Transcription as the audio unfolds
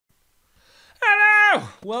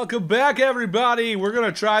Welcome back, everybody. We're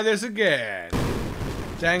gonna try this again.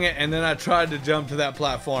 Dang it, and then I tried to jump to that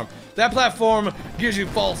platform. That platform gives you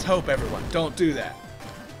false hope, everyone. Don't do that.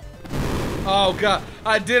 Oh god,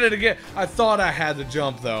 I did it again. I thought I had the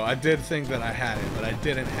jump though. I did think that I had it, but I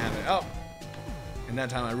didn't have it. Oh, and that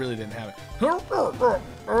time I really didn't have it.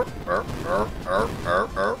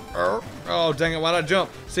 Oh dang it, why'd I jump?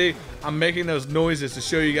 See, I'm making those noises to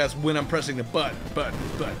show you guys when I'm pressing the button. Button.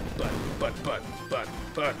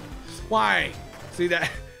 Why? See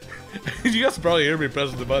that? You guys probably hear me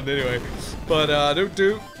pressing the button anyway. But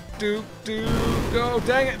do. Oh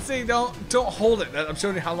dang it! See, don't hold it. I'm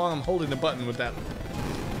showing you how long I'm holding the button with that.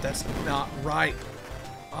 That's not right.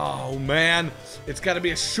 Oh man, it's got to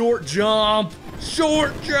be a short jump.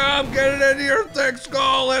 Short jump. Get it into your thick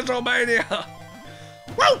skull, IsraelMania.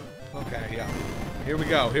 Woo! Okay, yeah. Here we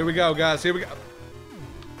go, guys. Here we go.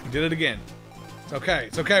 We did it again. It's okay.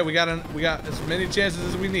 It's okay. We got as many chances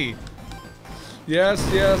as we need. Yes.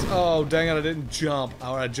 Oh, dang it. I didn't jump.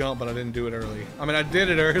 Oh, I jumped, but I didn't do it early. I mean, I did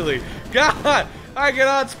it early. God, I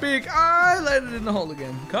cannot speak. I landed in the hole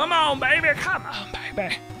again. Come on, baby. Come on,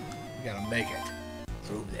 baby. You gotta make it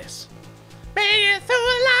through this. Make it through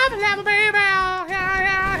the lava level, baby.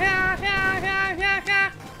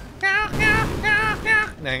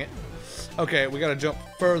 Dang it. Okay, we gotta jump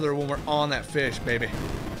further when we're on that fish, baby.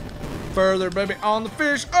 Further, baby, on the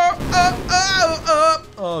fish.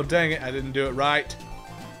 Oh, dang it, I didn't do it right.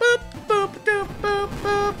 Boop, boop, doop, boop,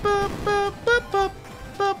 boop, boop, boop, boop, boop,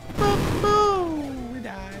 boop, boop. We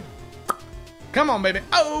died. Come on, baby.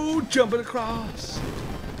 Oh, jumping across.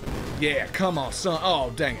 Yeah, come on, son.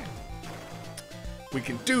 Oh, dang it. We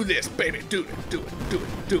can do this, baby. Do it.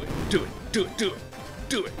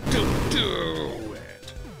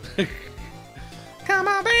 Come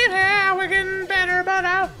on, baby, we're getting better, but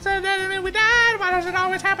so that we died. Why does it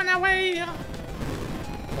always happen that way?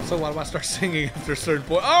 Also, why do I start singing after a certain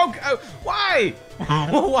point? Oh, why?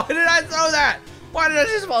 Why did I throw that? Why did I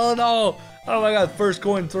just fall in the hole? Oh my god, first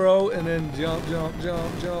coin throw, and then jump.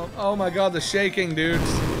 Oh my god, the shaking, dudes.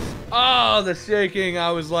 Oh, the shaking.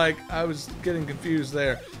 I was getting confused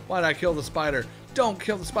there. Why did I kill the spider? Don't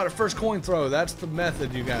kill the spider. First coin throw. That's the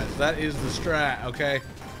method, you guys. That is the strat, okay?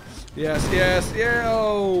 Yes. Yeah.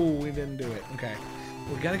 Oh, we didn't do it. Okay.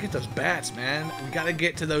 We gotta get those bats, man. We gotta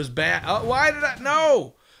get to those bats. Oh, why did I?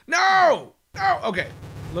 No. Okay.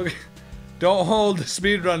 Look. Don't hold the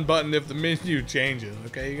speedrun button if the menu changes.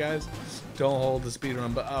 Okay, you guys. Don't hold the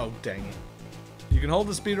speedrun button. Oh, dang it. You can hold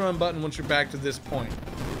the speedrun button once you're back to this point.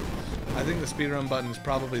 I think the speedrun button is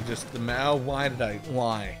probably just the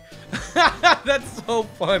why? That's so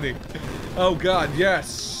funny. Oh god,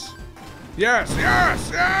 yes. Yes.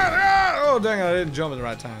 Oh dang it, I didn't jump at the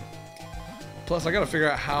right time. Plus I gotta figure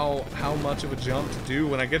out how much of a jump to do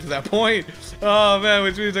when I get to that point. Oh man,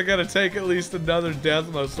 which means I gotta take at least another death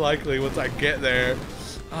most likely once I get there.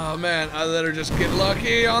 Oh man, I better just get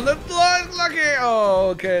lucky on the lucky.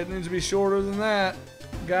 Oh, okay, it needs to be shorter than that.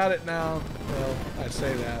 Got it now. Well, I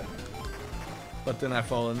say that. But then I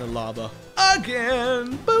fall in the lava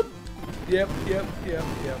again. Boop. Yep.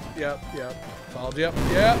 Followed, yep.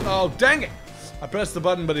 Oh, dang it. I pressed the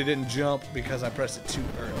button, but it didn't jump because I pressed it too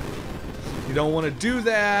early. You don't want to do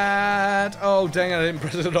that. Oh, dang it. I didn't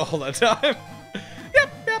press it all that time. Yep.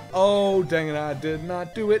 Oh, dang it. I did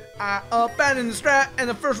not do it. I abandoned the strat, and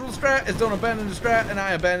the first rule of the strat is don't abandon the strat, and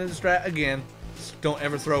I abandoned the strat again. Don't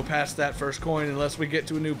ever throw past that first coin unless we get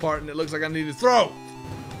to a new part and it looks like I need to throw.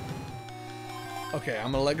 Okay,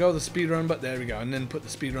 I'm gonna let go of the speedrun button. There we go. And then put the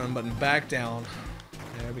speedrun button back down.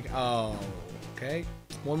 There we go. Oh, okay.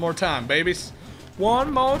 One more time, babies.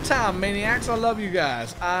 One more time, Maniacs. I love you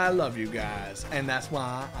guys. And that's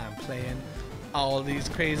why I'm playing all these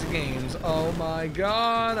crazy games. Oh my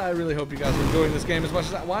god. I really hope you guys are enjoying this game as much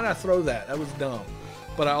as I. Why did I throw that? That was dumb.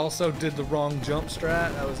 But I also did the wrong jump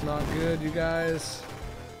strat. That was not good, you guys.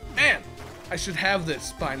 Man, I should have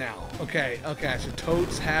this by now. Okay, I should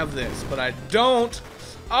totes have this, but I don't.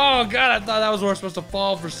 Oh god, I thought that was where we're supposed to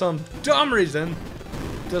fall for some dumb reason.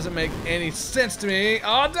 Doesn't make any sense to me.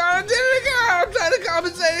 Oh, darn, I did it again. I'm trying to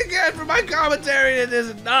compensate again for my commentary. It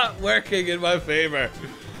is not working in my favor.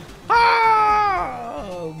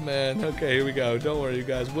 Oh man. Okay, here we go. Don't worry, you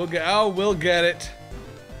guys. We'll get it.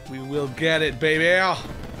 We will get it, baby.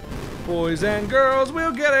 Boys and girls,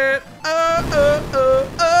 we'll get it.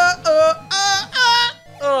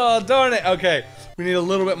 Oh, darn it. Okay, we need a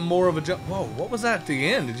little bit more of a jump. Whoa, what was that at the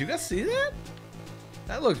end? Did you guys see that?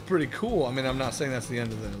 That looks pretty cool. I mean, I'm not saying that's the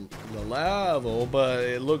end of the level, but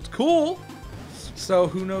it looked cool. So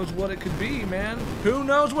who knows what it could be, man? Who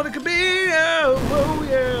knows what it could be? Oh,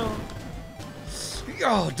 yeah.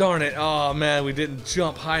 Oh, darn it. Oh, man, we didn't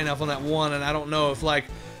jump high enough on that one, and I don't know if, like,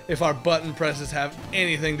 if our button presses have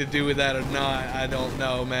anything to do with that or not. I don't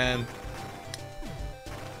know, man.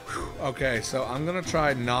 Whew. Okay, so I'm gonna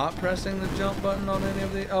try not pressing the jump button on any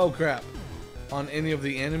of the... Oh, crap. On any of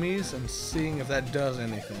the enemies and seeing if that does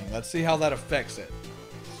anything. Let's see how that affects it.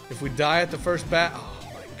 If we die at the first bat... Oh,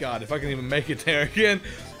 my God, if I can even make it there again.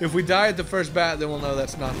 If we die at the first bat, then we'll know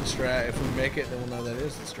that's not the strat. If we make it, then we'll know that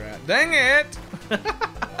is the strat. Dang it!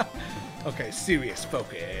 Okay, serious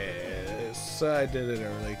focus. I did it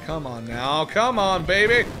early. Come on now. Come on,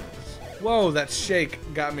 baby. Whoa, that shake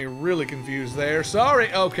got me really confused there.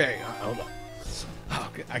 Sorry. Okay, hold on.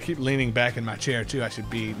 Okay, I keep leaning back in my chair, too. I should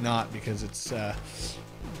be not because it's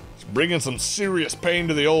bringing some serious pain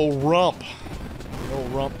to the old rump. The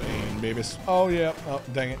old rump pain, babies. Oh, yeah. Oh,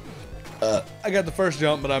 dang it. I got the first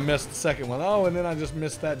jump, but I missed the second one. Oh, and then I just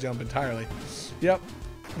missed that jump entirely. Yep.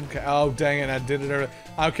 Okay. Oh, dang it. I did it early.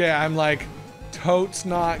 Okay, I'm like totes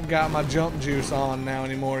not got my jump juice on now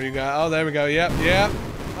anymore, you guys. Oh, there we go. Yep. Yep.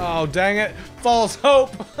 Oh, dang it. False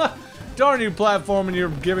hope. Darn you, platforming. You're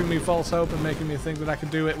giving me false hope and making me think that I can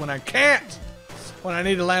do it when I can't. When I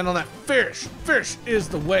need to land on that fish. Fish is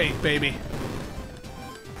the way, baby.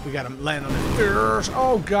 We gotta land on that fish.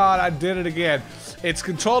 Oh, God. I did it again. It's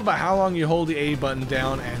controlled by how long you hold the A button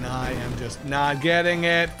down, and I am just not getting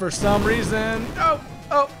it for some reason. Oh,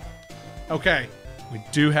 oh. Okay, we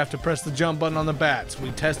do have to press the jump button on the bats.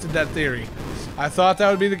 We tested that theory. I thought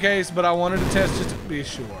that would be the case, but I wanted to test just to be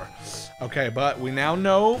sure. Okay, but we now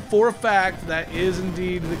know for a fact that is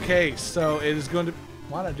indeed the case. So it is going to...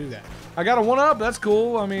 Why'd I do that? I got a 1-up. That's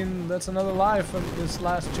cool. I mean, that's another life of this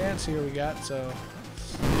last chance here we got, so...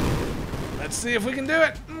 Let's see if we can do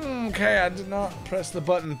it. Okay, I did not press the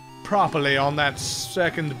button properly on that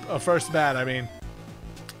first bat, I mean.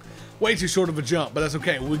 Way too short of a jump, but that's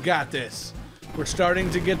okay. We got this. We're starting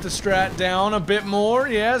to get the strat down a bit more.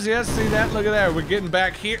 Yes, yes, see that? Look at that. We're getting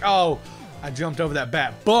back here. Oh, I jumped over that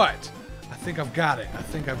bat, but I think I've got it. I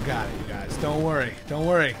think I've got it, you guys. Don't worry. Don't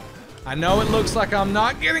worry. I know it looks like I'm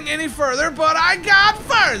not getting any further, but I got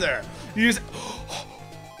further.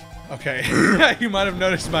 Okay, you might have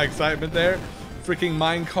noticed my excitement there. Freaking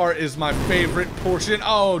minecart is my favorite portion.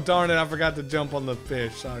 Oh, darn it, I forgot to jump on the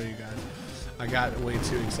fish. Sorry, you guys. I got way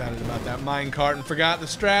too excited about that minecart and forgot the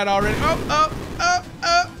strat already. Oh, oh, oh,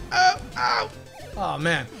 oh, oh, oh. Oh,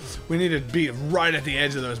 man. We need to be right at the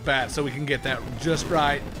edge of those bats so we can get that just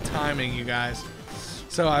right timing, you guys.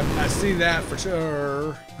 So I see that for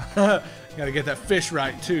sure. Gotta get that fish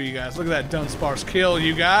right, too, you guys. Look at that Dunsparce kill,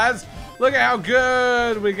 you guys. Look at how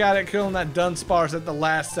good we got it killing that Dunsparce at the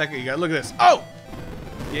last second, you guys. Look at this. Oh!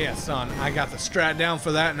 Yeah, son. I got the strat down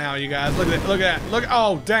for that now, you guys. Look at it. Look at that. Look.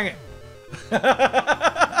 Oh, dang it.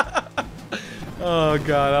 Oh,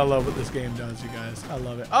 God. I love what this game does, you guys. I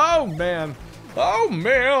love it. Oh, man. Oh,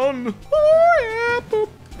 man. Oh, yeah. Boop,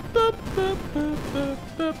 boop, boop, boop, boop,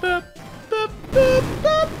 boop, boop, boop, boop,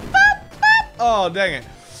 boop, boop. Oh, dang it.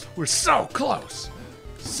 We're so close.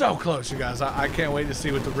 So close, you guys. I can't wait to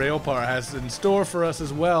see what the rail part has in store for us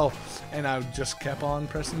as well. And I just kept on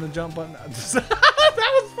pressing the jump button. That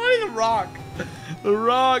was funny, the rock. The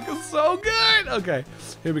rock is so good. Okay,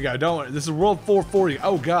 here we go. Don't worry. This is World 440.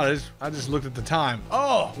 Oh, God, I just looked at the time.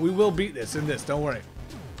 Oh, we will beat this in this. Don't worry.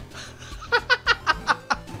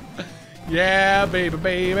 Yeah, baby,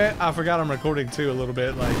 baby. I forgot I'm recording, too, a little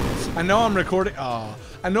bit. Like, I know I'm recording. Oh,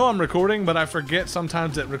 I know I'm recording, but I forget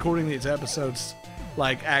sometimes that recording these episodes...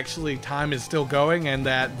 like actually time is still going and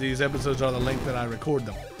that these episodes are the length that I record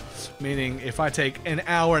them. Meaning if I take an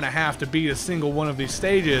hour and a half to beat a single one of these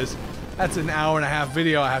stages, that's an hour and a half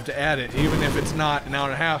video I have to edit, even if it's not an hour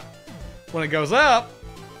and a half. When it goes up,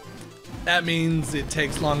 that means it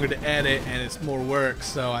takes longer to edit and it's more work.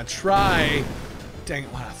 So I try, dang it,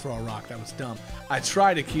 why'd I throw a rock? That was dumb. I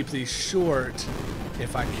try to keep these short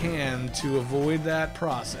if I can to avoid that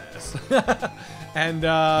process. And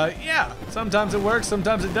yeah, sometimes it works,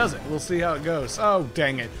 sometimes it doesn't. We'll see how it goes. Oh,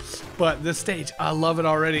 dang it. But this stage, I love it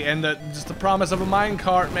already. And just the promise of a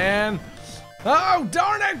minecart, man. Oh,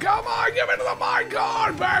 darn it. Come on, give me to the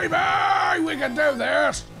minecart, baby. We can do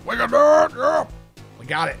this. We can do it. Yeah. We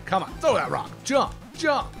got it. Come on, throw that rock. Jump,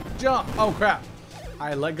 jump, jump. Oh, crap.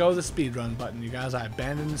 I let go of the speedrun button, you guys. I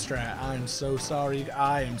abandoned the strat. I am so sorry.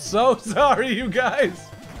 I am so sorry, you guys.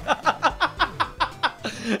 Oh,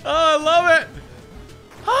 I love it.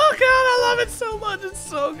 Oh, God, I love it so much. It's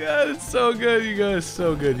so good. It's so good, you guys.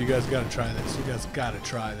 So good. You guys got to try this. You guys got to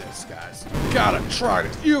try this, guys. You got to try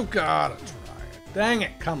this. You got to try it. Dang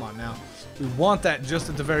it. Come on now. We want that just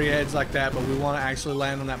at the very edge like that, but we want to actually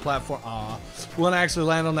land on that platform. Aw. We want to actually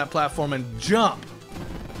land on that platform and jump.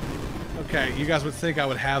 Okay, you guys would think I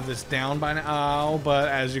would have this down by now, but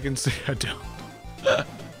as you can see, I don't.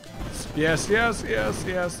 Yes, yes, yes,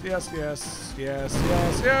 yes, yes, yes, yes, yes,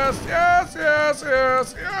 yes, yes, yes,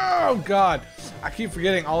 yes. Oh God, I keep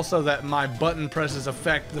forgetting also that my button presses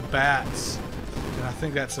affect the bats, and I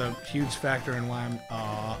think that's a huge factor in why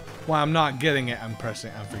I'm not getting it. I'm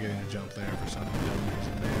forgetting to jump there for some dumb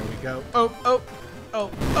reason. There we go. Oh, oh, oh,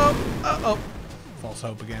 oh, oh, oh. False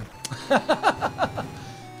hope again.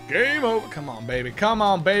 Game over. Come on, baby. Come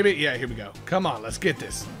on, baby. Yeah, here we go. Come on, let's get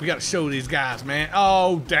this. We gotta show these guys, man.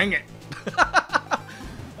 Oh, dang it.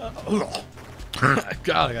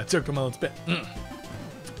 God, I got choked on my own spit.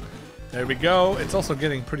 There we go. It's also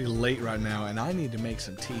getting pretty late right now, and I need to make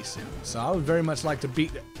some tea soon. So I would very much like to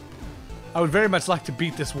beat it. I would very much like to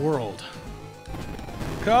beat this world.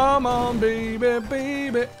 Come on, baby,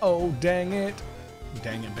 baby. Oh, dang it.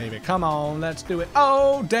 Dang it, baby. Come on, let's do it.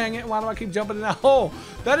 Oh, dang it. Why do I keep jumping in that hole?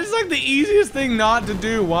 That is like the easiest thing not to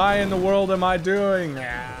do. Why in the world am I doing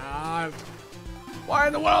that? Why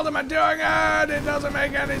in the world am I doing it? It doesn't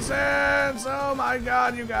make any sense. Oh my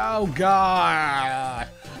God, you go. Oh God.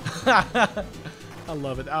 I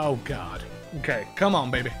love it. Oh God. Okay, come on,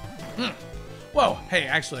 baby. Whoa, hey,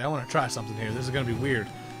 actually, I want to try something here. This is going to be weird.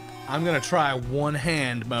 I'm going to try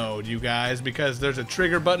one-hand mode, you guys, because there's a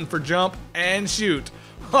trigger button for jump and shoot.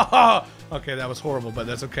 Okay, that was horrible, but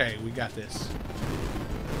that's okay. We got this.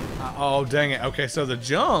 Oh, dang it. Okay, so the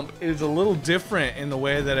jump is a little different in the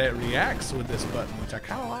way that it reacts with this button, which I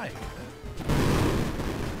kind of like.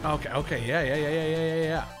 Okay, okay,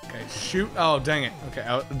 yeah. Okay, shoot. Oh, dang it. Okay,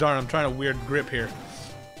 oh, darn, I'm trying a weird grip here.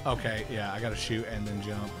 Okay, yeah, I got to shoot and then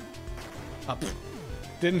jump. Up.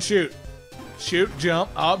 Didn't shoot. Shoot, jump.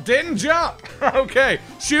 Oh, didn't jump. Okay,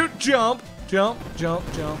 shoot, jump. Jump, jump,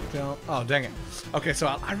 jump, jump. Oh, dang it. Okay, so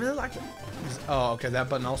I really like it. Oh, okay, that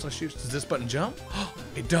button also shoots. Does this button jump?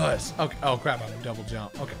 It does. Okay. Oh, crap, I'm double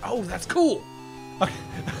jump. Okay. Oh, that's cool. Okay.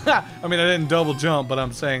 I mean, I didn't double jump, but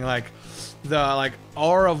I'm saying, like, the, like,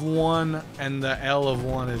 R of 1 and the L of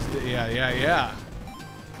 1 is, yeah.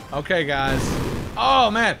 Okay, guys.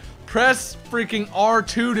 Oh, man. Press freaking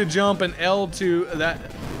R2 to jump and L2,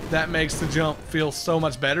 that makes the jump feel so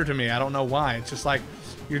much better to me. I don't know why. It's just like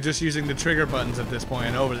you're just using the trigger buttons at this point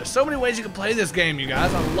and over. There's so many ways you can play this game, you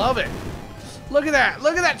guys. I love it. Look at that.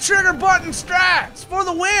 Look at that trigger button strats for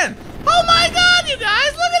the win. Oh my God, you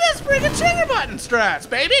guys. Look at this freaking trigger button strats,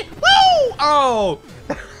 baby. Woo! Oh.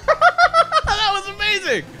 That was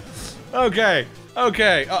amazing. Okay.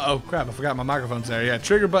 Okay. Uh-oh. Crap, I forgot my microphone's there. Yeah,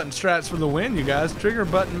 trigger button strats for the win, you guys. Trigger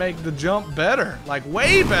button make the jump better. Like,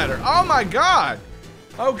 way better. Oh my God.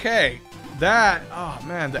 Okay. That, oh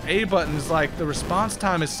man, the A button is like, the response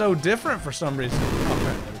time is so different for some reason. Oh,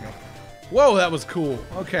 crap, there we go. Whoa, that was cool.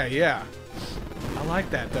 Okay, yeah. I like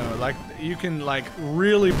that though. Like, you can like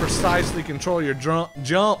really precisely control your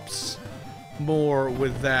jumps more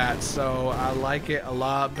with that. So I like it a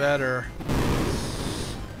lot better.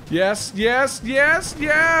 Yes, yes, yes,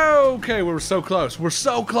 yeah. Okay, we're so close. We're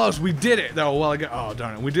so close. We did it though a while ago. Oh,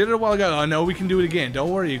 darn it. We did it a while ago. I know we can do it again.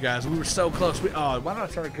 Don't worry, you guys. We were so close. Oh, why did I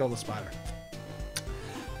try to kill the spider?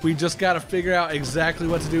 We just got to figure out exactly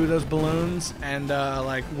what to do with those balloons and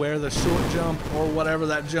like where the short jump or whatever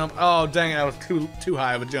that jump. Oh, dang it. That was too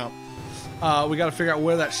high of a jump. We got to figure out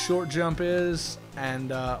where that short jump is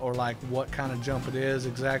and or like what kind of jump it is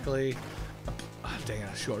exactly. Oh, dang it,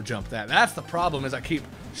 I short jump that. That's the problem, is I keep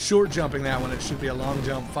short jumping that when it should be a long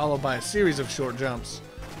jump followed by a series of short jumps.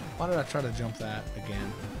 Why did I try to jump that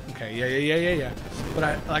again? Okay, yeah.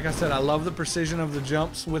 But like I said, I love the precision of the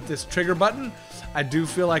jumps with this trigger button. I do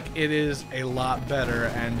feel like it is a lot better,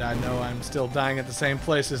 and I know I'm still dying at the same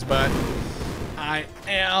places, but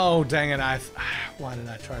oh, dang it, why did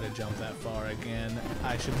I try to jump that far again?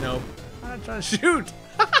 I should know. Why did I try to shoot?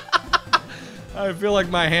 I feel like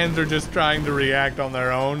my hands are just trying to react on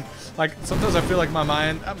their own. Like, sometimes I feel like my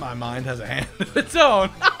mind has a hand of its own.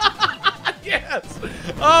 Yes!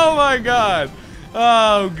 Oh my God!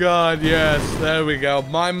 Oh God, yes, there we go.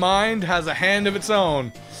 My mind has a hand of its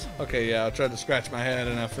own. Okay, yeah, I tried to scratch my head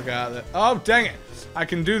and I forgot that. Oh, dang it! I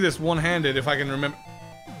can do this one-handed if I can remember.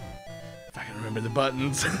 If I can remember the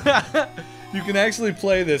buttons. You can actually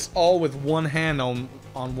play this all with one hand on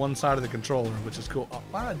one side of the controller, which is cool. Oh,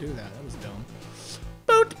 why did I do that? That was dumb.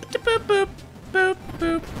 Boop, boop, boop, boop,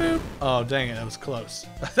 boop, boop. Oh, dang it, that was close.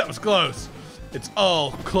 That was close. It's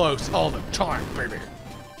all close all the time, baby.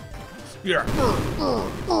 Yeah.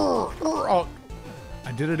 Oh,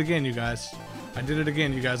 I did it again, you guys. I did it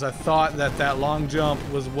again, you guys. I thought that long jump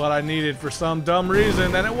was what I needed for some dumb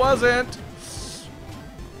reason, and it wasn't.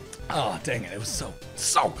 Oh, dang it. It was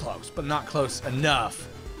so close, but not close enough.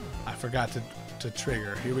 I forgot to to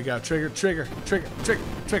trigger. Here we go. Trigger, trigger, trigger, trigger,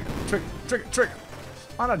 trigger, trigger, trigger, trigger.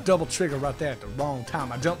 Why not double trigger right there at the wrong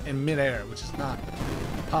time? I jumped in midair, which is not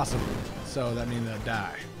possible. So that means I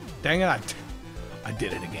die. Dang it, I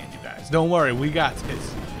did it again, you guys. Don't worry, we got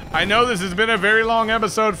this. I know this has been a very long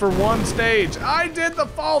episode for one stage. I did the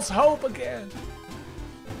false hope again.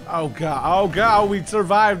 Oh god, we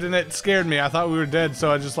survived and it scared me. I thought we were dead,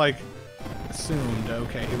 so I just like assumed.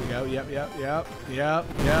 Okay, here we go. Yep.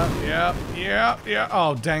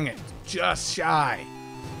 Oh, dang it. Just shy.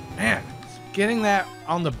 Man, getting that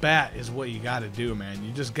on the bat is what you gotta do, man.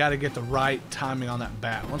 You just gotta get the right timing on that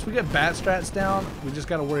bat. Once we get bat strats down, we just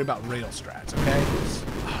gotta worry about rail strats, okay?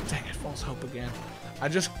 Oh, dang it, false hope again. I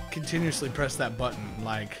just continuously press that button,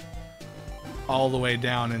 like, all the way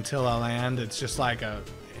down until I land. It's just like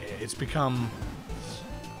it's become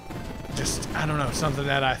just, I don't know, something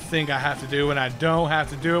that I think I have to do and I don't have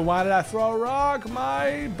to do it. Why did I throw a rock?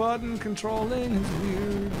 My button controlling is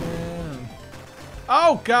weird, man.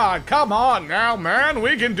 Oh god, come on now, man.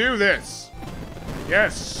 We can do this.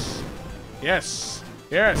 Yes. Yes.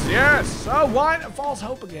 Yes, yes. Oh, why? False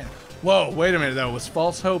hope again. Whoa, wait a minute though. Was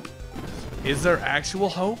false hope? Is there actual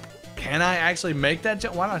hope? Can I actually make that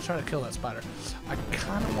jump? Why don't I try to kill that spider? I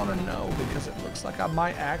kind of want to know because it looks like I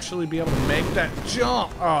might actually be able to make that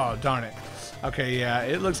jump. Oh, darn it. Okay, yeah,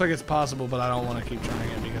 it looks like it's possible, but I don't want to keep trying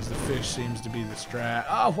it because the fish seems to be the strat.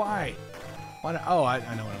 Oh, why? Why? Oh, I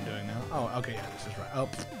know what I'm doing now. Oh, okay, yeah, this is right. Oh.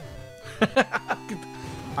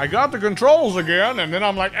 I got the controls again, and then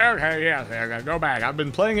I'm like, okay, yes, I gotta go back. I've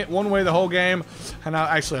been playing it one way the whole game, and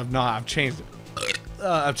I actually have not. I've changed it.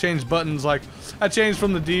 I've changed buttons, like I changed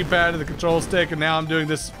from the D-pad to the control stick, and now I'm doing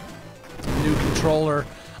this new controller,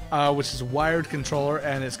 which is a wired controller,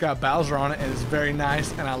 and it's got Bowser on it, and it's very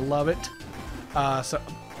nice, and I love it. So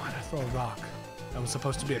why did I throw a rock? That was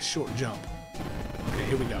supposed to be a short jump. Okay,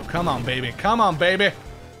 here we go. Come on, baby. Come on, baby.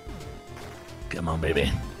 Come on,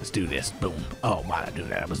 baby. Let's do this. Boom. Oh, why did I do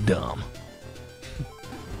that? It was dumb.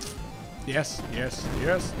 Yes, yes,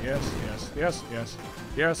 yes, yes, yes, yes, yes.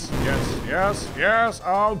 Yes, yes, yes, yes.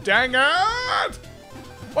 Oh, dang it!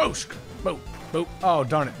 Whoosh! Boop, boop. Oh,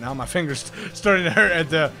 darn it. Now my finger's starting to hurt at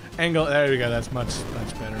the angle. There we go. That's much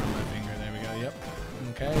better on my finger. There we go. Yep.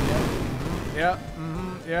 Okay, yep.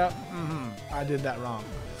 Yep. I did that wrong.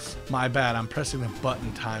 My bad. I'm pressing the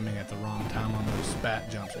button timing at the wrong time on those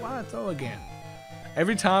spat jumps. Why not throw again?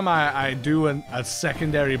 Every time I do a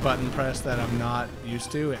secondary button press that I'm not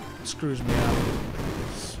used to, it screws me up.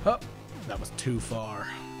 Oh. That was too far.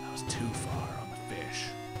 That was too far on the fish.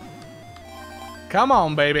 Come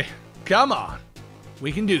on, baby. Come on.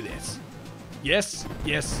 We can do this. Yes,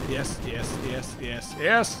 yes, yes, yes, yes, yes,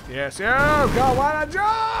 yes, yes, yes. Oh, God, why did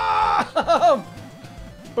I jump?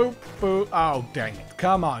 Boop, boop. Oh, dang it.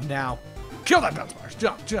 Come on now. Kill that bounce bars.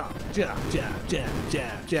 Jump, jump, jump, jump, jump,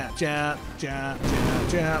 jump, jump, jump, jump,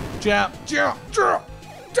 jump, jump, jump, jump.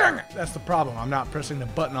 Dang it! That's the problem. I'm not pressing the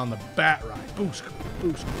button on the bat right. Boost,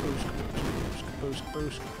 boost, boost, boost,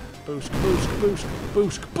 boost, boost, boost, boost,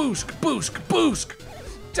 boost, boost, boost, boost.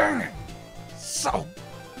 Dang it! So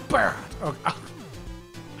bad. Okay.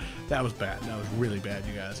 That was bad. That was really bad,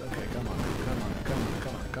 you guys. Okay, come on, come on, come on,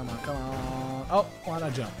 come on, come on, come on. Oh, why did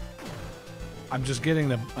I jump? I'm just getting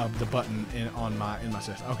the button in my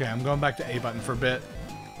system. Okay, I'm going back to A button for a bit.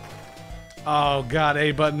 Oh god,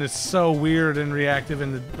 A button is so weird and reactive,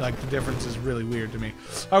 and the difference is really weird to me.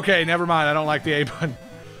 Okay, never mind. I don't like the A button.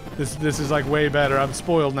 This is like way better. I'm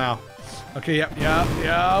spoiled now. Okay, yep.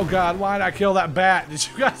 Oh god, why did I kill that bat? Did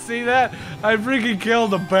you guys see that? I freaking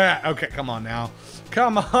killed the bat. Okay, come on now.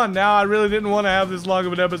 Come on now. I really didn't want to have this long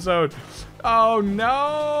of an episode. Oh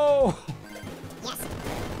no.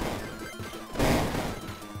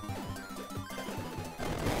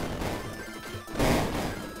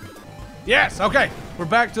 Yes, okay. We're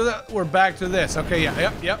back to this. Okay, yeah,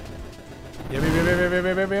 yep. Yep.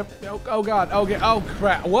 Oh god. Okay. Oh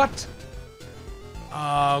crap. What?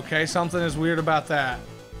 Okay, something is weird about that.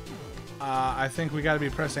 I think we got to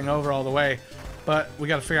be pressing over all the way, but we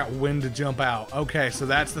got to figure out when to jump out. Okay, so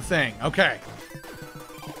that's the thing. Okay.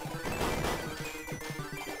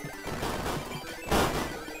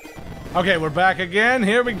 Okay, we're back again.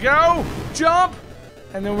 Here we go. Jump.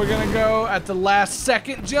 And then we're going to go at the last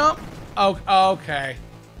second jump. Oh, okay.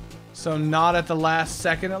 So not at the last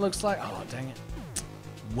second, it looks like. Oh, dang it.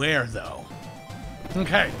 Where, though?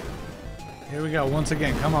 Okay. Here we go. Once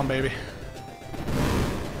again. Come on, baby.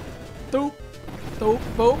 Boop. Boop,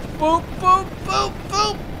 boop, boop, boop, boop,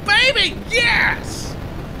 boop. Baby, yes!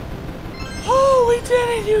 Oh, we did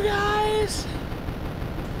it, you guys.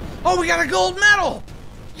 Oh, we got a gold medal.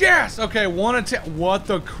 Yes. Okay, 1 of 10. What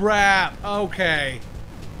the crap? Okay.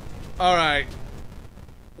 All right.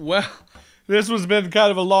 Well, this has been kind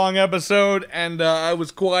of a long episode, and I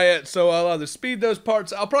was quiet, so I'll either speed those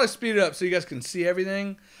parts. I'll probably speed it up so you guys can see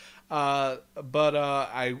everything. But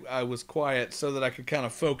I was quiet so that I could kind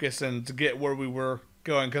of focus and to get where we were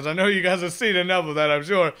going, because I know you guys have seen enough of that, I'm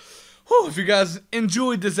sure. Whew, if you guys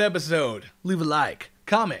enjoyed this episode, leave a like,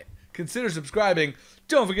 comment, consider subscribing.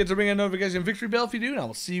 Don't forget to ring a notification victory bell if you do, and I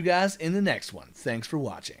will see you guys in the next one. Thanks for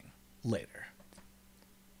watching. Later.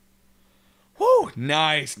 Whew,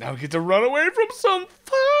 nice. Now we get to run away from some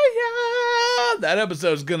fire. That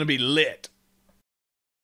episode's gonna be lit.